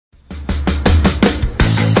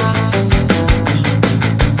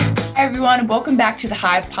everyone. Welcome back to the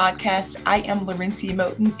Hive podcast. I am Lawrencia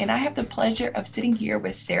Moten, and I have the pleasure of sitting here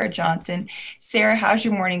with Sarah Johnson. Sarah, how's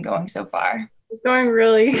your morning going so far? It's going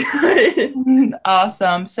really good.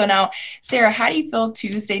 Awesome. So now, Sarah, how do you feel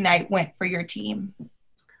Tuesday night went for your team?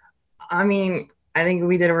 I think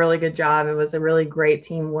we did a really good job. It was a really great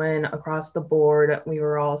team win across the board. We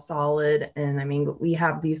were all solid. And we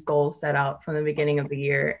have these goals set out from the beginning of the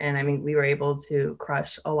year. And we were able to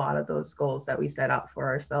crush a lot of those goals that we set out for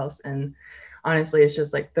ourselves. And honestly, it's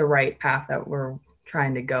just like the right path that we're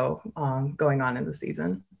trying to going on in the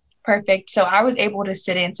season. Perfect. So I was able to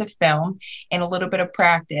sit into film and a little bit of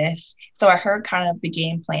practice. So I heard kind of the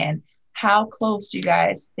game plan. How close do you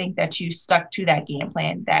guys think that you stuck to that game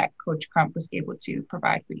plan that Coach Crump was able to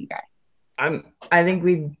provide for you guys? I think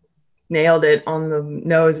we nailed it on the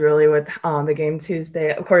nose really with the game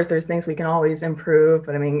Tuesday. Of course, there's things we can always improve,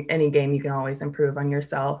 but any game you can always improve on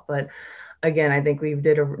yourself. But again, I think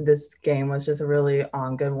this game was just a really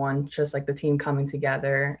good one, just like the team coming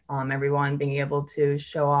together, everyone being able to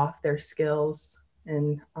show off their skills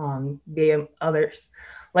and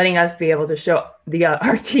letting us be able to show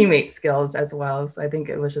our teammates' skills as well. So I think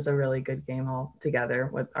it was just a really good game all together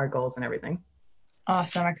with our goals and everything.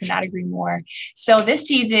 Awesome. I could not agree more. So this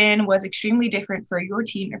season was extremely different for your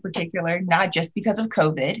team in particular, not just because of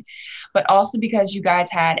COVID, but also because you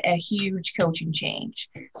guys had a huge coaching change.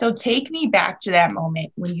 So take me back to that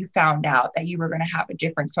moment when you found out that you were going to have a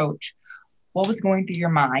different coach. What was going through your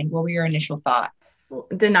mind? What were your initial thoughts?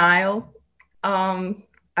 Denial.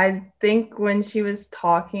 I think when she was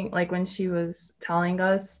talking, like when she was telling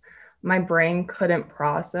us, my brain couldn't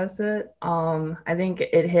process it. I think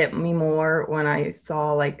it hit me more when I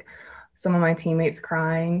saw like some of my teammates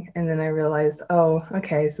crying, and then I realized, oh,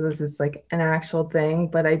 okay, so this is like an actual thing.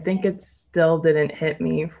 But I think it still didn't hit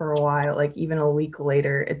me for a while. Like even a week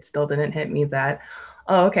later, it still didn't hit me that,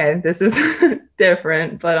 oh, okay, this is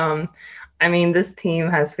different. But this team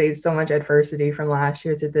has faced so much adversity from last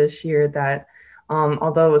year to this year that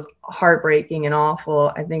although it was heartbreaking and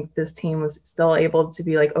awful, I think this team was still able to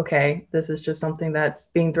be like, okay, this is just something that's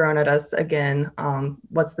being thrown at us again.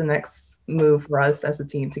 What's the next move for us as a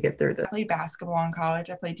team to get through this? I played basketball in college.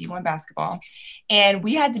 I played D1 basketball, and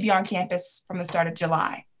we had to be on campus from the start of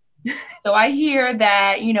July. So I hear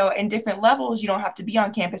that, in different levels, you don't have to be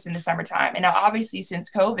on campus in the summertime. And now, obviously,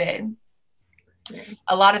 since COVID,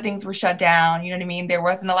 a lot of things were shut down. You know what I mean? There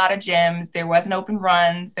wasn't a lot of gyms. There wasn't open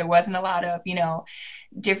runs. There wasn't a lot of,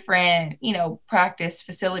 different, practice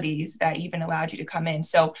facilities that even allowed you to come in.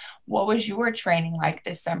 So what was your training like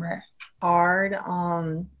this summer? Hard.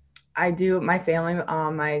 My family,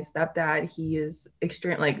 my stepdad, he is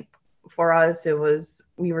extreme. For us,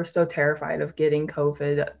 we were so terrified of getting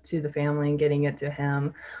COVID to the family and getting it to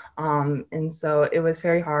him. And so it was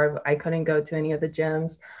very hard. I couldn't go to any of the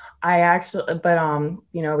gyms.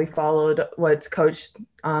 We followed what coach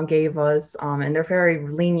gave us, and they're very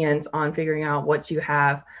lenient on figuring out what you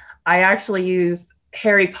have. I actually used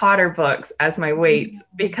Harry Potter books as my weights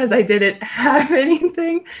because I didn't have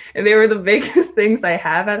anything, and they were the biggest things I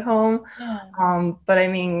have at home.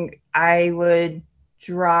 I would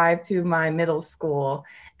drive to my middle school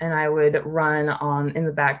and I would run in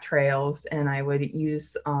the back trails, and I would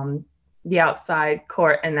use the outside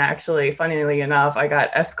court. And actually, funnily enough, I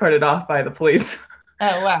got escorted off by the police.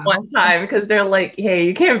 Oh, wow. One time because they're like, hey,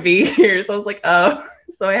 you can't be here. So I was like, oh,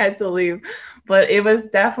 so I had to leave. But it was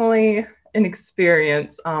definitely an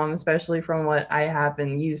experience, especially from what I have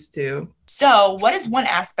been used to. So what is one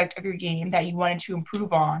aspect of your game that you wanted to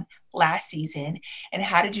improve on last season, and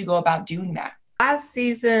how did you go about doing that? Last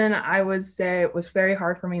season, I would say it was very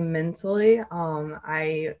hard for me mentally.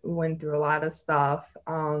 I went through a lot of stuff,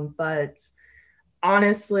 but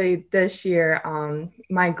honestly, this year,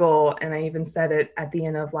 my goal, and I even said it at the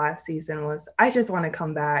end of last season, was I just want to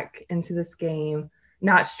come back into this game,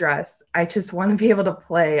 not stress. I just want to be able to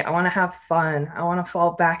play. I want to have fun. I want to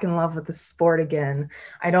fall back in love with the sport again.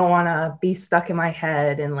 I don't want to be stuck in my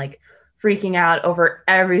head and freaking out over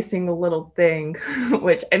every single little thing,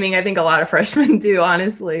 which I think a lot of freshmen do,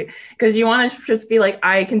 honestly, because you want to just be like,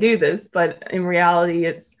 I can do this. But in reality,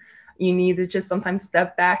 you need to just sometimes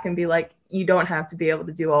step back and be like, you don't have to be able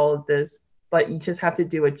to do all of this, but you just have to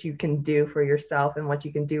do what you can do for yourself and what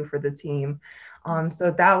you can do for the team.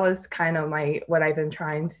 So that was kind of what I've been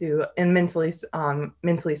trying to, and mentally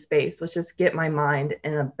space, was just get my mind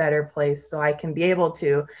in a better place so I can be able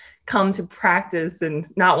to come to practice and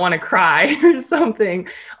not want to cry or something,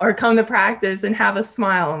 or come to practice and have a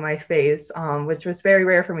smile on my face, which was very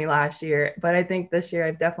rare for me last year. But I think this year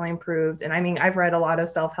I've definitely improved. And I've read a lot of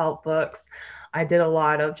self-help books. I did a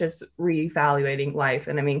lot of just reevaluating life.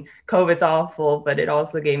 And I mean, COVID's awful, but it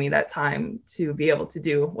also gave me that time to be able to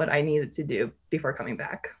do what I needed to do before coming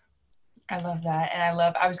back. I love that. And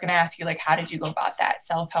I was going to ask you, like, how did you go about that?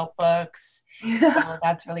 Self-help books.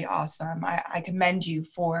 That's really awesome. I commend you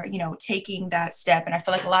for, taking that step. And I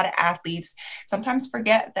feel like a lot of athletes sometimes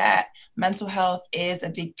forget that mental health is a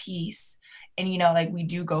big piece. And, like we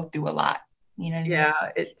do go through a lot, you know what I mean? Yeah,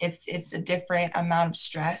 It's a different amount of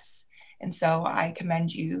stress. And so I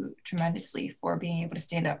commend you tremendously for being able to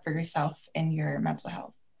stand up for yourself and your mental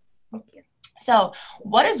health. thank you. So,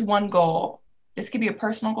 what is one goal? This could be a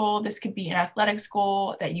personal goal, this could be an athletics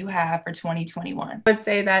goal that you have for 2021. I would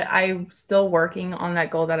say that I'm still working on that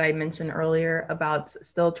goal that I mentioned earlier about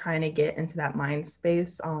still trying to get into that mind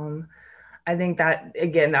space. I think that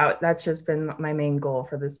again, that's just been my main goal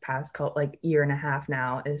for this past like year and a half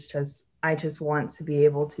now, is just I just want to be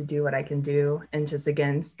able to do what I can do and just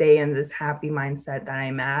again stay in this happy mindset that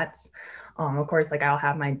I'm at. Of course, like I'll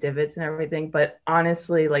have my divots and everything, but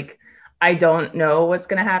honestly, like I don't know what's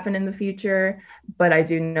going to happen in the future, but I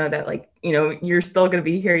do know that like, you're still going to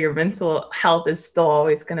be here. Your mental health is still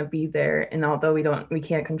always going to be there. And although we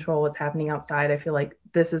can't control what's happening outside, I feel like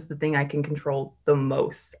this is the thing I can control the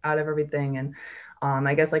most out of everything. And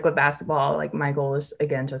I guess like with basketball, like my goal is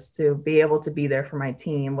again, just to be able to be there for my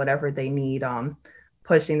team, whatever they need,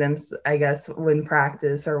 pushing them, I guess, when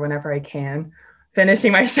practice or whenever I can.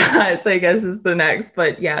 Finishing my shots, I guess, is the next.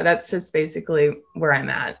 But yeah, that's just basically where I'm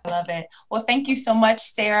at. I love it. Well, thank you so much,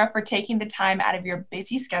 Sarah, for taking the time out of your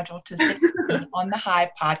busy schedule to sit with me on the Hive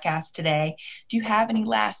podcast today. Do you have any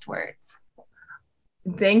last words?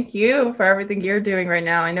 Thank you for everything you're doing right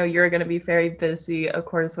now. I know you're going to be very busy, of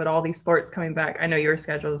course, with all these sports coming back. I know your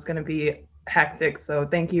schedule is going to be hectic. So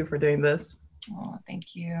thank you for doing this. Oh,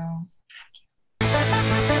 thank you.